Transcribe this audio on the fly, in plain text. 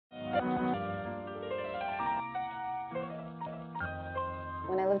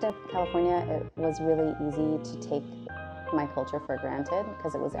When I lived in California, it was really easy to take my culture for granted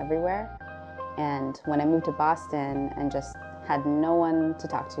because it was everywhere. And when I moved to Boston and just had no one to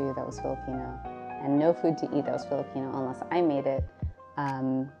talk to that was Filipino and no food to eat that was Filipino unless I made it,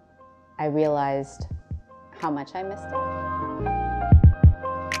 I realized how much I missed it.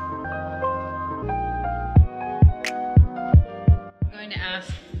 I'm going to ask,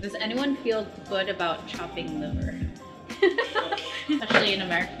 does anyone feel good about chopping liver? Especially in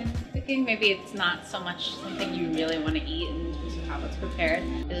American cooking, maybe it's not so much something you really want to eat in terms of how it's prepared.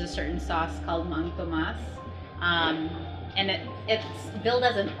 There's a certain sauce called mang tomas, and it's billed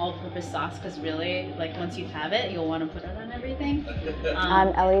as an all-purpose sauce because really, like once you have it, you'll want to put it on everything. I'm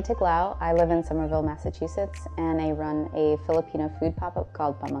Ellie Tiglao. I live in Somerville, Massachusetts, and I run a Filipino food pop-up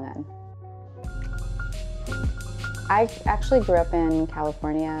called Pamangan. I actually grew up in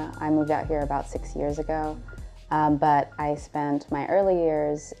California. I moved out here about 6 years ago. But I spent my early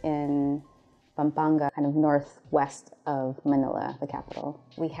years in Pampanga, kind of northwest of Manila, the capital.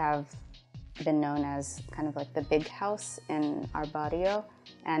 We have been known as kind of like the big house in our barrio,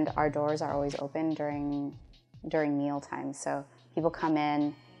 and our doors are always open during meal time. So people come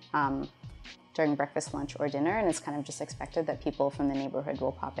in during breakfast, lunch, or dinner, and it's kind of just expected that people from the neighborhood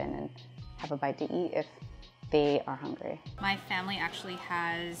will pop in and have a bite to eat if they are hungry. My family actually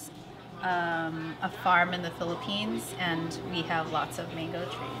has a farm in the Philippines, and we have lots of mango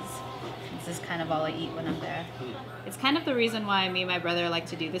trees. This is kind of all I eat when I'm there. It's kind of the reason why me and my brother like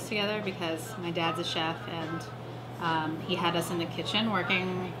to do this together, because my dad's a chef and he had us in the kitchen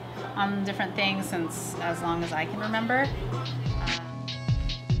working on different things since as long as I can remember.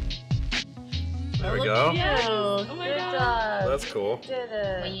 There we go. Yes. Oh my God. That's cool. Did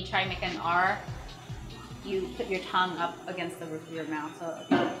it. When you try and make an R, you put your tongue up against the roof of your mouth. So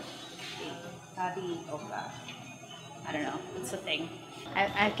I don't know, it's a thing.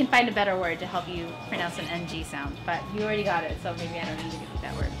 I can find a better word to help you pronounce an NG sound, but you already got it, so maybe I don't need to give you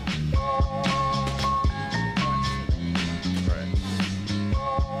that word. Right.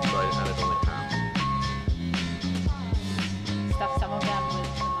 So I added only half. Stuff some of them with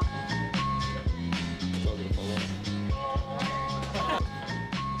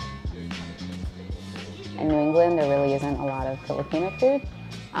In New England, there really isn't a lot of Filipino food.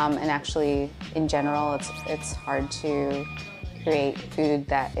 And actually, in general, it's hard to create food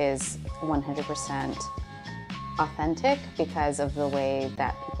that is 100% authentic because of the way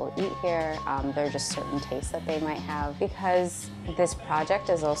that people eat here. There are just certain tastes that they might have. Because this project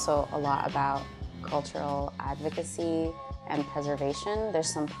is also a lot about cultural advocacy and preservation, there's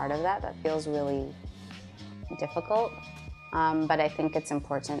some part of that feels really difficult. But I think it's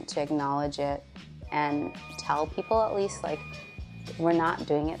important to acknowledge it and tell people at least, like, we're not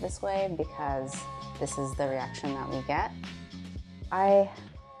doing it this way because this is the reaction that we get. I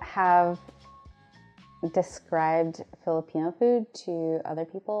have described Filipino food to other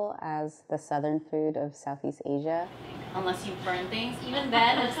people as the southern food of Southeast Asia. unless you burn things. Even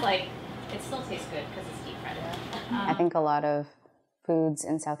then, it's like, it still tastes good because it's deep fried. I think a lot of foods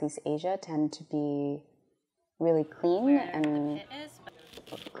in Southeast Asia tend to be really clean and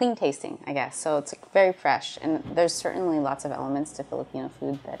clean tasting, I guess. So it's very fresh, and there's certainly lots of elements to Filipino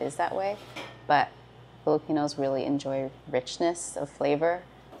food that is that way, but Filipinos really enjoy richness of flavor,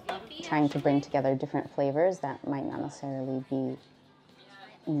 trying to bring together different flavors that might not necessarily be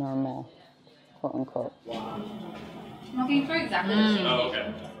normal, quote unquote. Looking for exactly the same. Oh,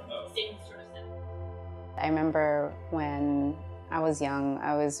 okay. Same sort of stuff. I remember when I was young,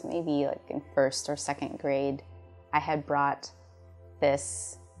 I was maybe like in first or second grade, I had brought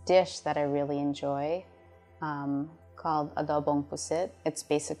this dish that I really enjoy called adobong pusit. It's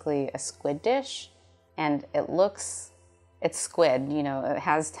basically a squid dish, and it's squid, you know, it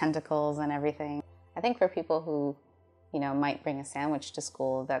has tentacles and everything. I think for people who, you know, might bring a sandwich to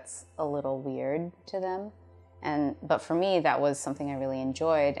school, that's a little weird to them. But for me, that was something I really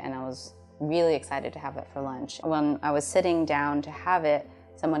enjoyed, and I was really excited to have that for lunch. When I was sitting down to have it,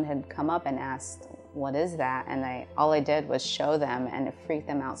 someone had come up and asked, "What is that?" And all I did was show them, and it freaked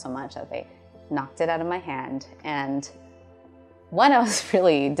them out so much that they knocked it out of my hand. And one, I was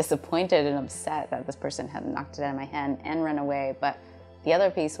really disappointed and upset that this person had knocked it out of my hand and run away. But the other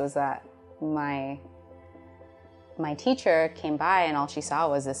piece was that my teacher came by, and all she saw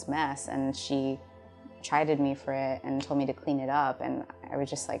was this mess, and she chided me for it and told me to clean it up. And I was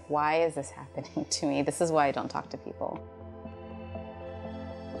just like, why is this happening to me? This is why I don't talk to people.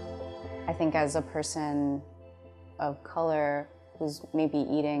 I think as a person of color who's maybe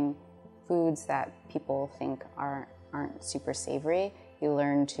eating foods that people think aren't super savory, you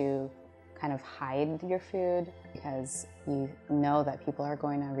learn to kind of hide your food because you know that people are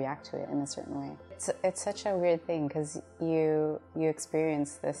going to react to it in a certain way. It's such a weird thing because you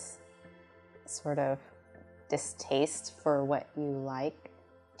experience this sort of distaste for what you like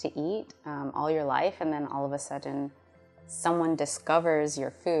to eat all your life, and then all of a sudden someone discovers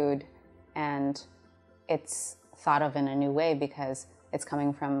your food and it's thought of in a new way because it's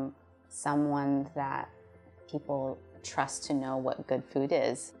coming from someone that people trust to know what good food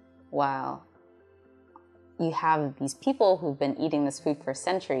is, while you have these people who've been eating this food for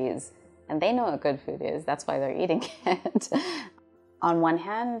centuries and they know what good food is. That's why they're eating it. On one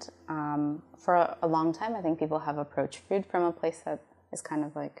hand, for a long time, I think people have approached food from a place that is kind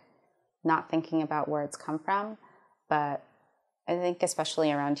of like not thinking about where it's come from. But I think especially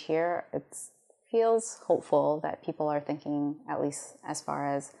around here, it feels hopeful that people are thinking, at least as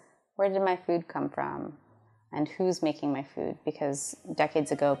far as, where did my food come from? And who's making my food? Because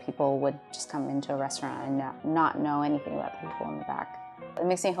decades ago, people would just come into a restaurant and not know anything about the people in the back. It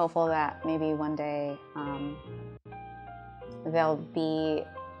makes me hopeful that maybe one day there'll be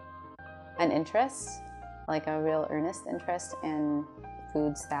an interest, like a real earnest interest in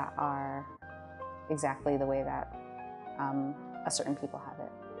foods that are exactly the way that a certain people have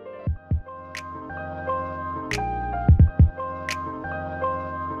it.